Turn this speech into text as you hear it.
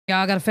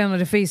Y'all got a family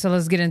to feed, so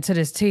let's get into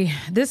this tea.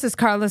 This is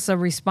Karlissa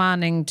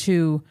responding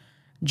to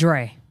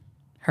Dre,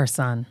 her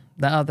son,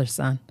 the other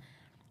son,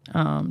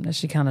 that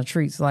she kind of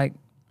treats like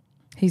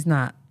he's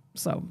not.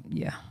 So,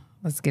 yeah,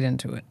 let's get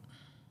into it.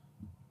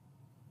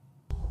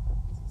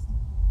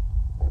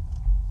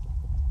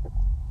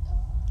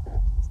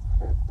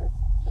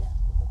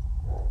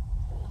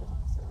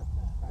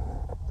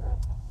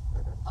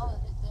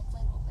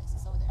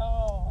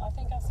 Oh, I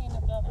think I seen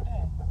it the other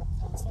day.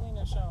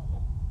 Selena showed me.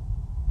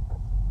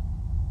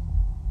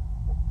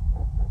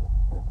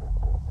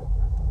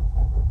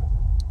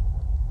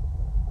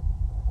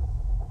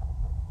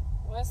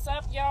 What's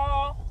up,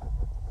 y'all?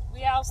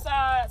 We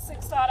outside,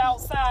 6 out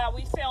outside.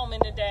 We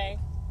filming today.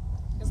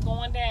 It's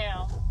going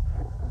down.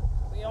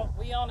 We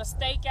on a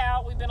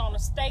stakeout. We've been on a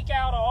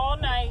stakeout all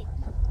night.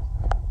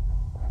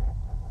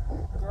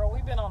 Girl,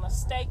 we've been on a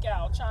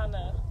stakeout trying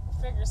to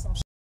figure some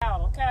shit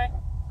out, okay?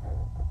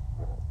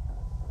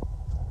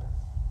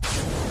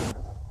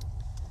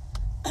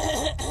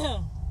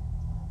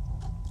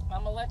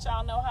 I'm gonna let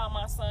y'all know how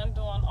my son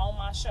doing on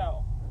my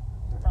show.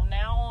 From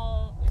now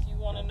on, if you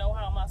want to know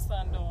how my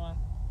son doing,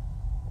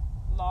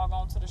 log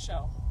on to the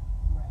show.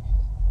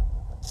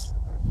 6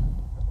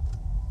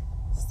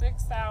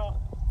 out,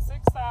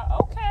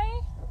 okay.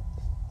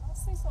 I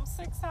see some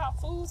 6 out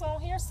foods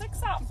on here.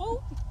 6 out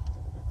food.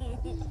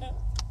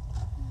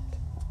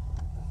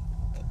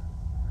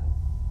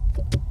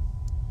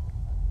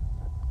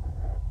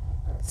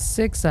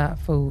 6 out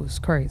foods,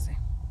 crazy.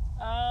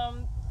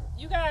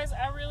 You guys,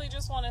 I really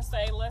just want to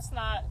say, let's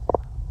not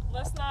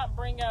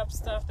bring up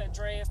stuff that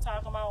Dre is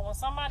talking about. When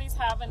somebody's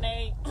having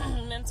a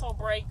mental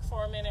break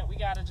for a minute, we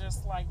gotta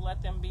just like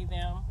let them be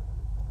them.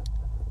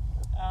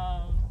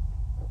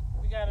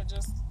 We gotta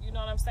just, you know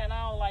what I'm saying?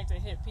 I don't like to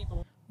hit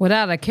people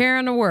without a care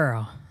in the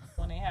world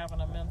when they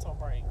having a mental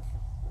break.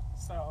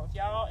 So if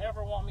y'all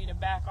ever want me to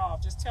back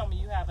off, just tell me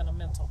you having a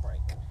mental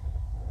break.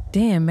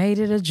 Dan made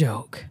it a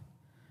joke.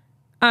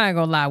 I ain't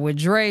gonna lie, with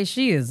Dre,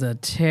 she is a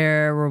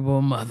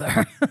terrible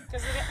mother.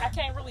 Because I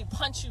can't really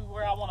punch you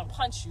where I want to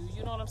punch you.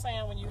 You know what I'm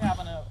saying? When you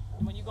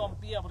gonna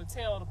be able to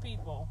tell the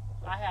people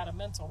I had a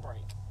mental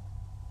break.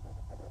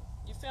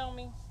 You feel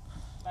me?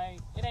 Like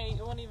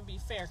it wouldn't even be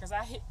fair because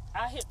I hit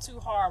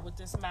too hard with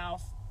this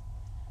mouth.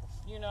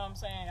 You know what I'm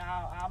saying?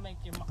 I'll make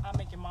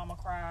your mama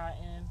cry,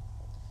 and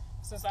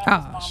since I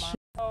was mama,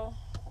 so,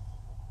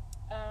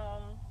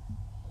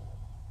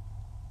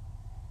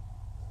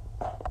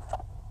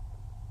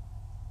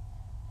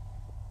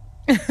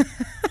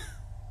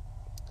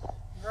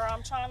 girl,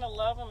 I'm trying to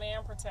love them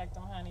and protect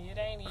them, honey. It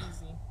ain't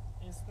easy.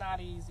 It's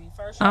not easy.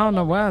 First, I don't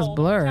know why it's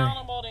blurry.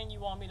 Accountable, then you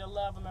want me to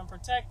love them and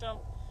protect them.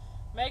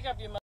 Make up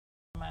your mind.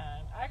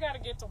 I gotta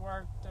get to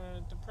work.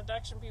 The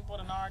production people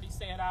done already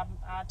said I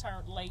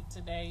turned late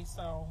today,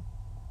 so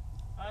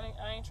I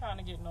ain't trying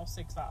to get no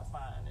 6 out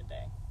fine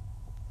today.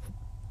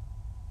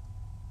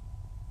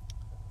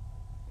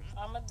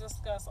 I'm going to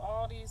discuss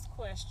all these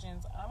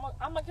questions. I'm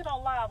going to get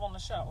on live on the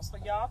show. So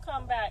y'all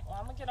come back.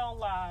 I'm going to get on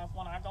live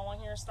when I go in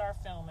here and start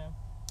filming.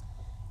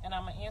 And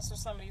I'm going to answer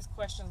some of these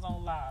questions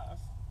on live.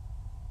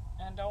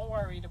 And don't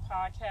worry, the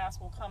podcast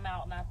will come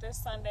out not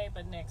this Sunday,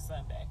 but next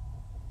Sunday.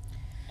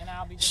 And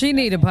I'll be she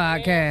need a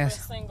podcast. Every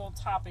single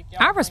topic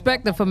I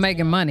respect her for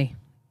making money.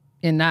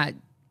 And not,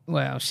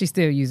 well, she's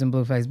still using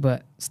Blueface,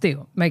 but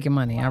still making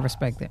money. Live. I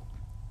respect it.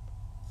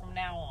 From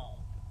now on.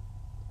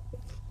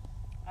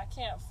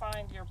 Can't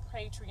find your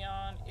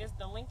Patreon.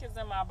 The link is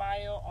in my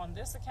bio on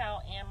this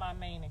account and my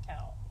main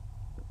account.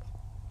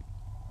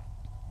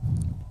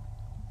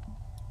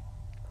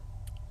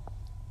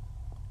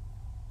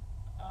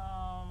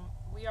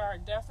 We are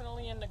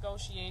definitely in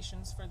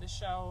negotiations for the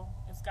show.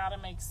 It's got to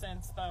make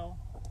sense though,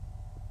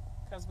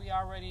 because we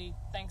already,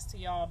 thanks to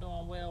y'all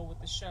doing well with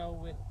the show,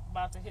 with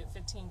about to hit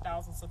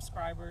 15,000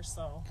 subscribers.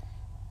 So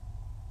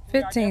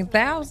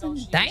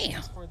 15,000?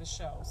 Damn. For the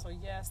show. So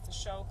yes, the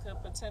show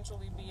could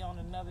potentially be on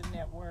another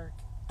network,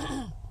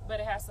 but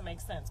it has to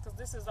make sense because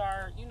this is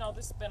our,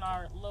 this has been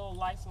our little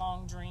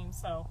lifelong dream.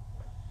 So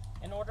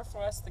in order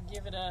for us to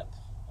give it up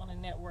on a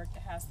network,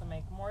 it has to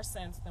make more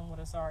sense than what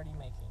it's already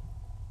making.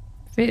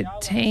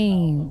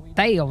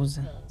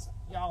 15,000.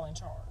 Y'all in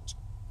charge.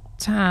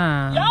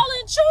 Time. Y'all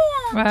in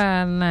charge.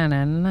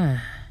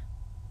 599.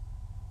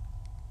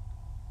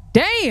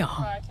 Damn.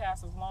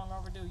 Podcast is long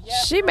overdue.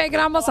 Yes, she making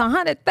almost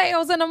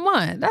 100,000 a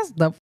month. That's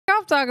the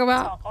I'm talking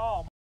about. Talk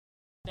all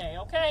day,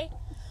 okay?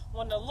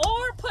 When the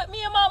Lord put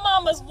me in my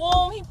mama's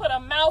womb, he put a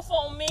mouth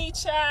on me,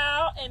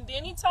 child, and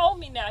then he told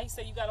me now. He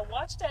said, you got to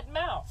watch that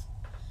mouth.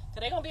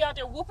 Because they're going to be out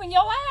there whooping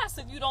your ass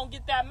if you don't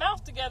get that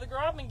mouth together,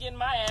 girl. I've been getting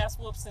my ass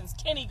whooped since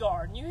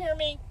kindergarten. You hear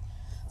me?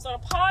 So the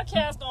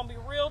podcast going to be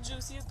real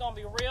juicy. It's going to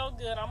be real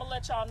good. I'm going to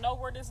let y'all know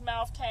where this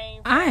mouth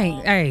came from.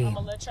 I'm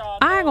going to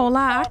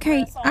lie.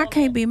 I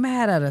can't be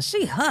mad at her.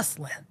 She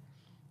hustling.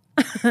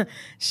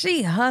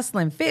 She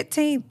hustling.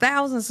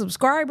 15,000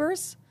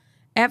 subscribers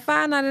at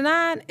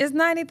 $5.99 is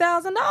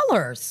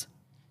 $90,000.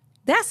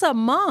 That's a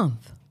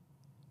month.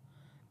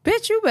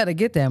 Bitch, you better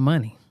get that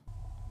money.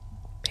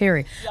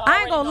 Period.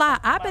 I ain't gonna lie.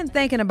 I've been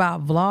thinking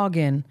about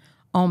vlogging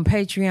on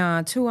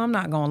Patreon too. I'm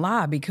not gonna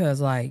lie,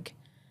 because like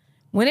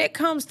when it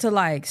comes to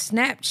like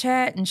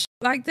Snapchat and shit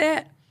like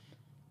that,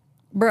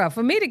 bruh,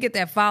 for me to get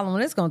that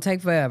following, it's gonna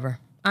take forever.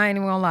 I ain't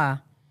even gonna lie,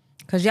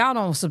 because y'all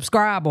don't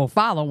subscribe or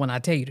follow when I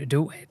tell you to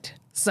do it.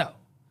 So,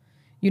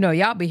 you know,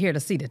 y'all be here to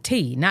see the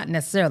tea, not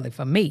necessarily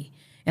for me.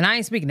 And I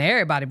ain't speaking to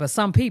everybody, but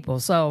some people.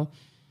 So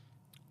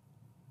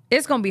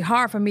it's gonna be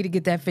hard for me to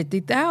get that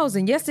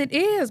 50,000. Yes, it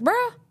is,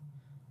 bruh.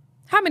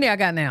 How many I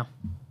got now?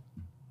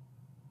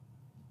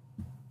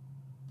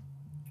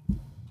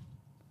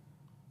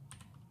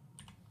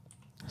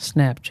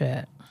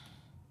 Snapchat.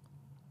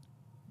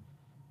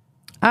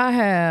 I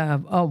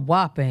have a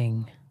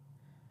whopping,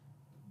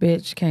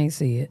 bitch, can't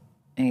see it.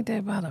 Ain't that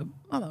about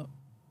a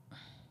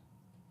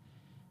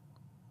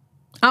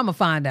I'ma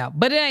find out.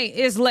 But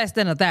it's less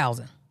than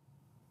 1,000.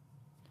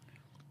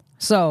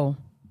 So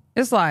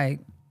it's like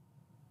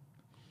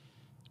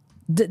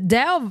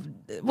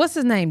what's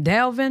his name?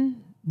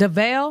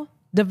 DeVale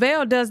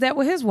does that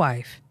with his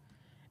wife.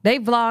 They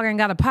vlog and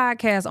got a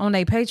podcast on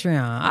their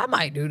Patreon. I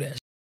might do that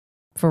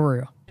for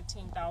real.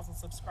 15,000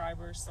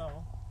 subscribers,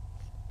 so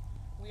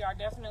we are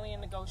definitely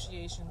in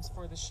negotiations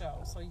for the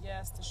show. So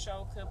yes, the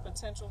show could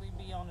potentially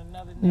be on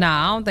another network.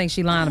 Nah, I don't think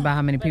she lying about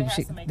how many people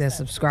that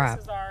subscribe.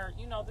 This is our,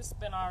 this has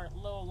been our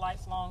little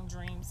lifelong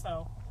dream.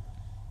 So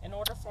in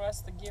order for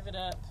us to give it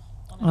up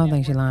on I don't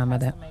think she lying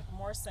about that. It has to make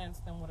more sense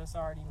than what it's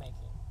already making.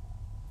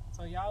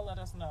 So y'all let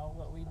us know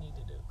what we need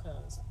to do,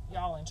 because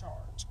y'all in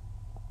charge.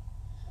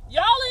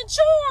 Y'all in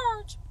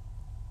charge!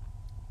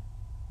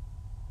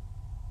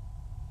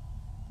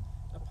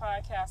 The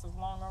podcast is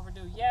long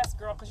overdue. Yes,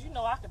 girl, because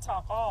I could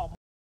talk all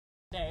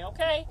day,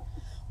 okay?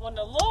 When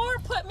the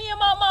Lord put me in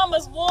my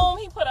mama's womb,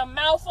 he put a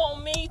mouth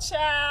on me,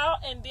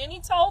 child, and then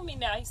he told me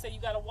now, he said, you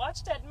got to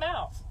watch that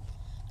mouth.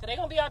 Because they're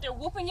going to be out there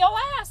whooping your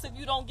ass if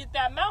you don't get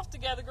that mouth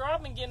together, girl.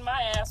 I've been getting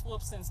my ass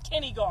whooped since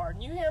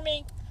kindergarten. You hear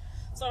me?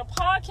 So the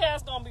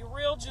podcast going to be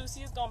real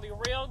juicy. It's going to be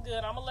real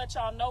good. I'm going to let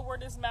y'all know where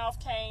this mouth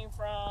came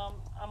from.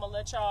 I'm going to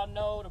let y'all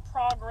know the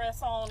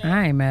progress on it.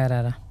 I ain't mad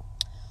at her.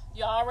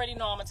 Y'all already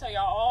know I'm going to tell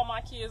y'all all my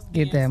kids'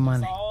 get that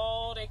money.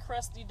 All they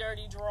crusty,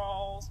 dirty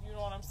draws. You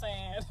know what I'm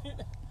saying?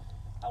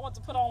 I went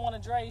to put on one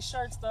of Dre's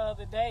shirts the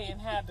other day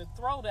and had to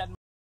throw that.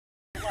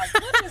 Like,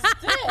 what is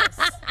this?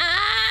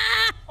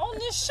 On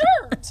this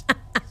shirt.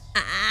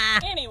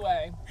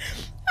 Anyway.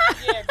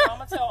 Yeah, girl, I'm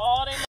going to tell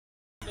all they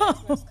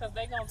business, because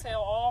they going to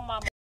tell all my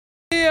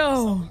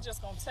so we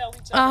just going to tell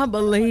each other. I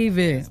believe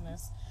it.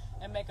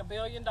 And make $1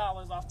 billion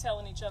off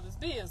telling each other's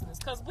business,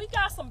 because we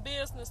got some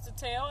business to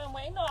tell. And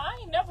I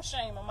ain't never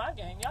shaming my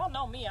game. Y'all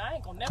know me, I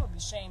ain't gonna never be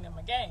shaming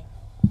my game.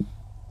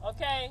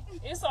 Okay,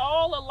 it's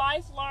all a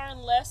life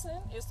learned lesson.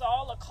 It's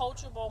all a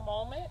coachable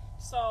moment.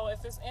 So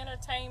if it's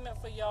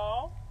entertainment for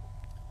y'all,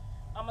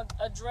 I'm gonna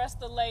address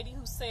the lady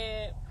who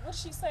said, what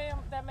she say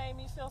that made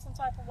me feel some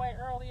type of way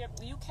earlier?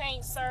 You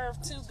can't serve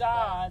two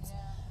gods.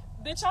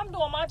 Bitch, I'm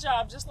doing my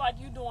job just like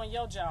you doing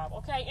your job,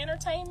 okay?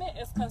 Entertainment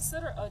is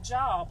considered a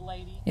job,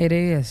 lady. It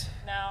is.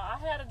 Now, I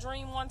had a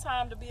dream one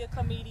time to be a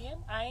comedian.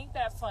 I ain't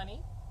that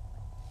funny.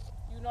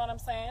 You know what I'm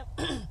saying?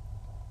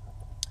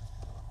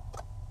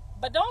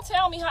 But don't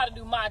tell me how to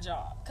do my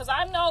job, because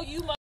I know you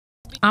must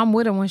be... I'm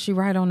with her when she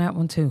right on that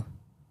one, too.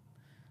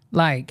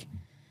 Like,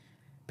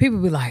 people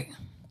be like,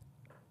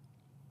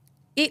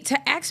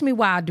 to ask me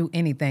why I do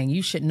anything,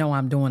 you should know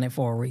I'm doing it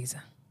for a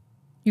reason.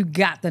 You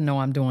got to know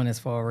I'm doing this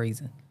for a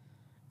reason.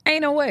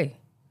 Ain't no way.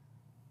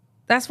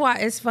 That's why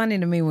it's funny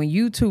to me when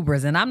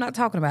YouTubers, and I'm not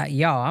talking about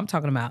y'all, I'm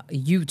talking about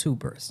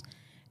YouTubers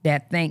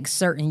that think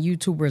certain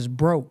YouTubers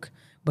broke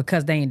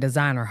because they ain't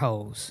designer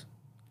hoes.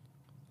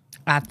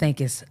 I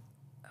think it's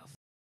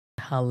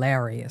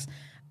hilarious.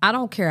 I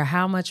don't care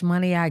how much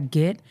money I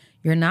get,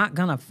 you're not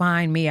going to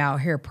find me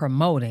out here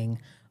promoting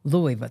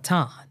Louis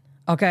Vuitton,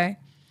 okay?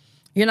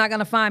 You're not going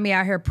to find me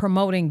out here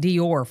promoting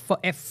Dior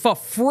for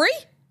free?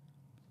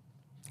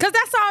 Because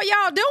that's all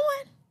y'all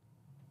doing.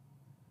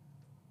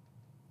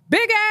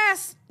 Big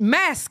ass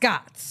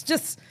mascots.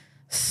 Just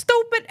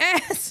stupid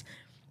ass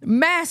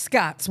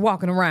mascots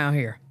walking around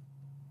here.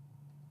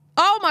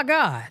 Oh my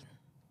God.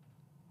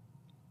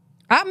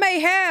 I may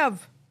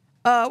have,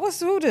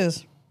 who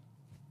this?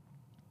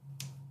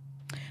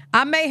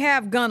 I may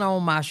have Gunna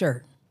on my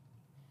shirt.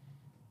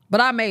 But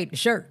I made the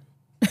shirt.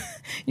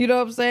 You know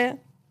what I'm saying?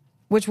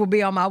 Which will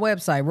be on my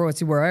website,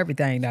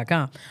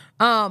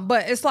 royaltyworldeverything.com.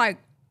 But it's like,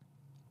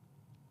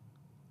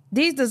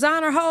 these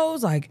designer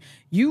hoes, like,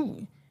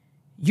 you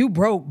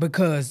broke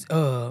because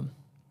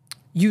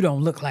you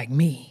don't look like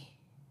me.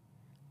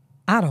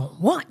 I don't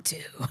want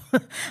to.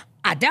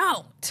 I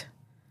don't.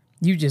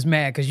 You just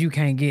mad because you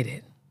can't get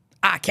it.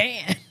 I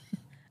can.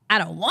 I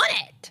don't want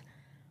it.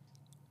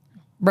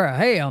 Bruh,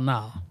 hell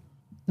no.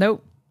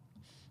 Nope.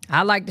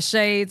 I like the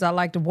shades, I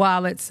like the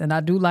wallets, and I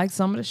do like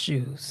some of the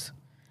shoes.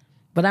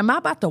 But am I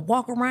about to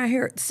walk around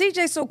here?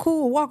 CJ's so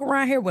cool, walk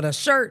around here with a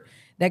shirt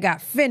that got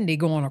Fendi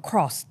going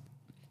across.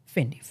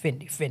 Fendi,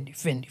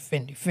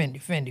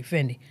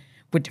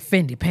 with the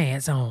Fendi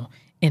pants on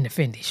and the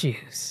Fendi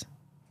shoes.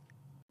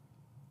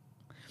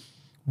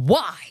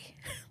 Why?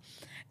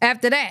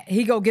 After that,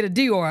 he go get a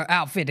Dior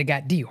outfit that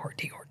got Dior.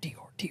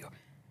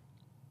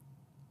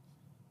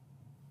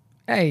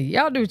 Hey,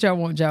 y'all do what y'all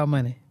want with y'all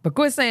money. But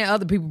quit saying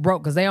other people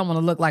broke because they don't want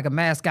to look like a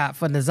mascot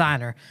for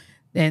designer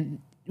and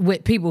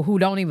with people who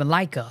don't even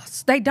like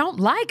us. They don't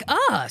like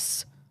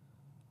us.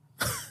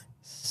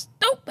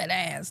 Stupid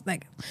ass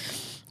nigga.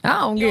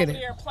 I don't get it. Over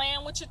here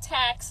playing with your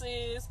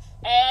taxes,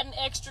 adding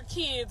extra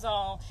kids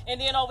on,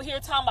 and then over here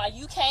talking about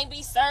you can't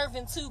be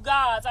serving two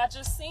gods. I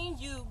just seen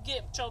you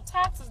get your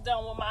taxes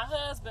done with my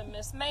husband,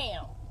 Miss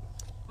Ma'am.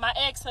 My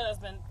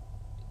ex-husband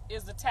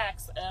is a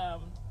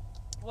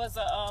was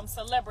a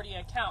celebrity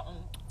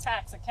accountant,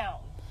 tax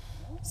accountant.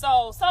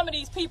 So some of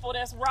these people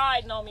that's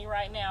riding on me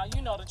right now,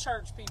 you know, the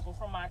church people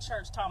from my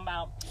church talking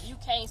about you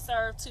can't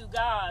serve two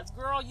gods.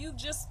 Girl, you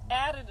just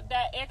added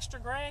that extra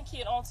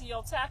grandkid onto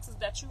your taxes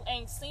that you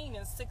ain't seen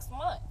in 6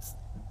 months.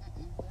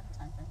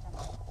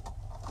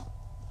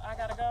 I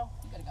gotta go?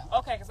 You gotta go.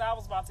 Okay, because I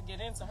was about to get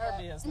into her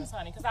business,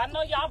 honey, because I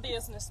know y'all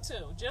business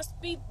too. Just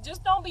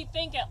don't be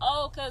thinking,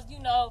 oh, because, you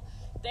know,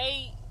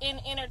 they in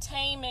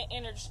entertainment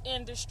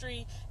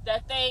industry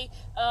that they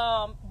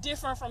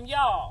different from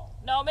y'all.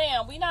 No,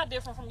 ma'am, we not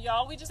different from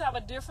y'all. We just have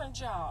a different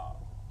job.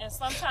 And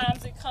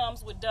sometimes it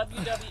comes with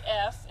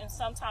WWF, and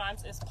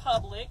sometimes it's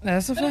public.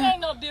 That's a fact. It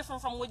ain't no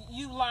different from what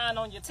you lying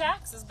on your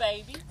taxes,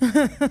 baby.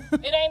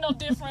 It ain't no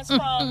difference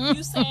from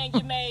you saying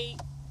you made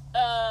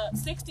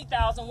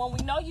 $60,000 when we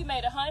know you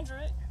made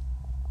 $100,000.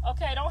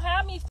 Okay, don't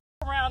have me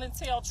around and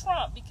tell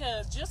Trump,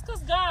 because just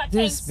because God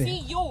can't see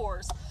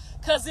yours,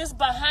 because it's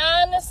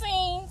behind the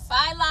scenes.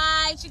 Bye,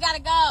 lights. You got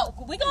to go.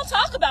 We're going to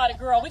talk about it,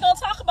 girl. We're going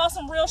to talk about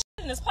some real shit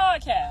in this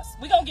podcast.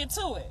 We're going to get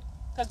to it.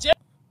 Because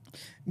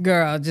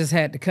girl, just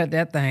had to cut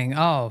that thing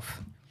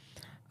off.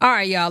 All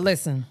right, y'all,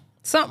 listen.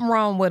 Something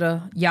wrong with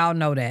her. Y'all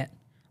know that.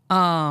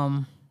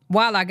 While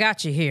I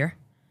got you here,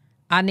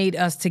 I need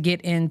us to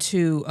get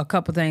into a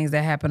couple things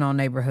that happen on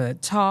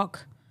Neighborhood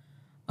Talk.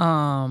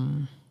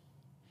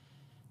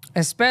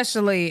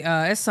 Especially,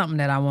 it's something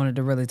that I wanted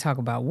to really talk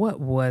about. What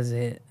was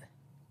it?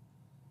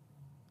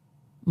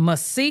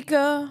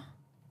 Masika,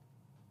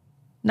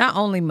 not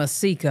only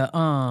Masika,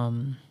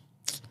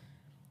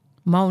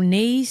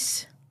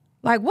 Moniece.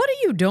 Like, what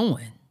are you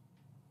doing?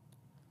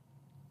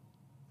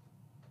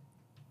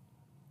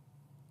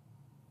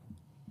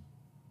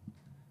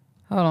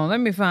 Hold on, let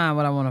me find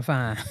what I want to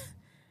find.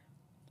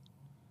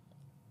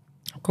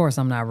 Of course,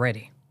 I'm not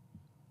ready.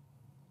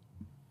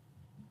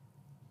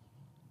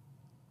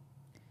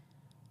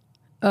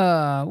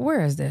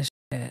 Where is that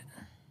shit?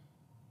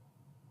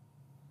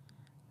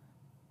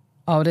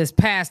 Oh, this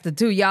pastor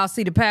too. Y'all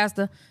see the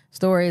pastor?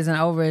 Story isn't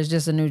over. It's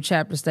just a new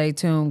chapter. Stay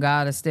tuned.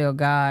 God is still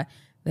God.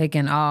 They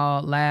can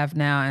all laugh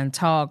now and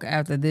talk.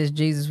 After this,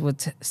 Jesus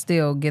would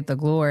still get the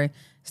glory.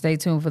 Stay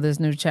tuned for this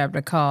new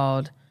chapter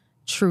called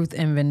Truth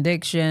and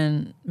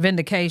Vindication.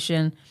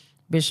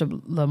 Bishop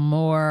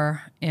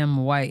Lamore M.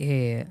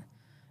 Whitehead.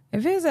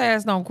 If his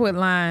ass don't quit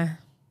lying,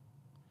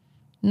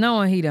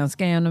 knowing he done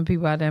scammed them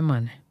people out that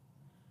money.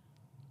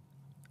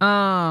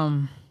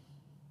 Y'all,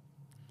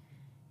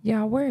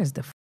 where is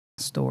the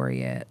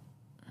story at?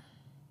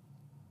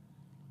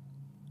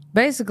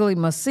 Basically,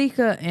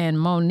 Masika and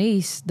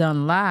Moniece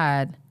done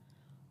lied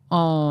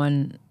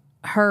on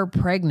her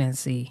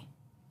pregnancy.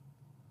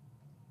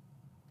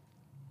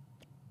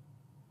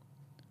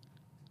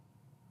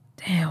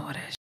 Damn, what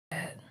is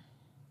shit?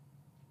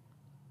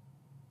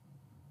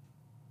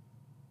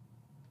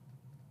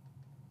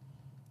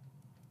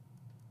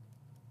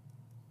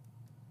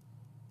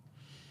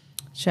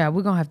 Child,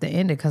 we're going to have to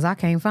end it because I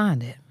can't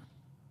find it.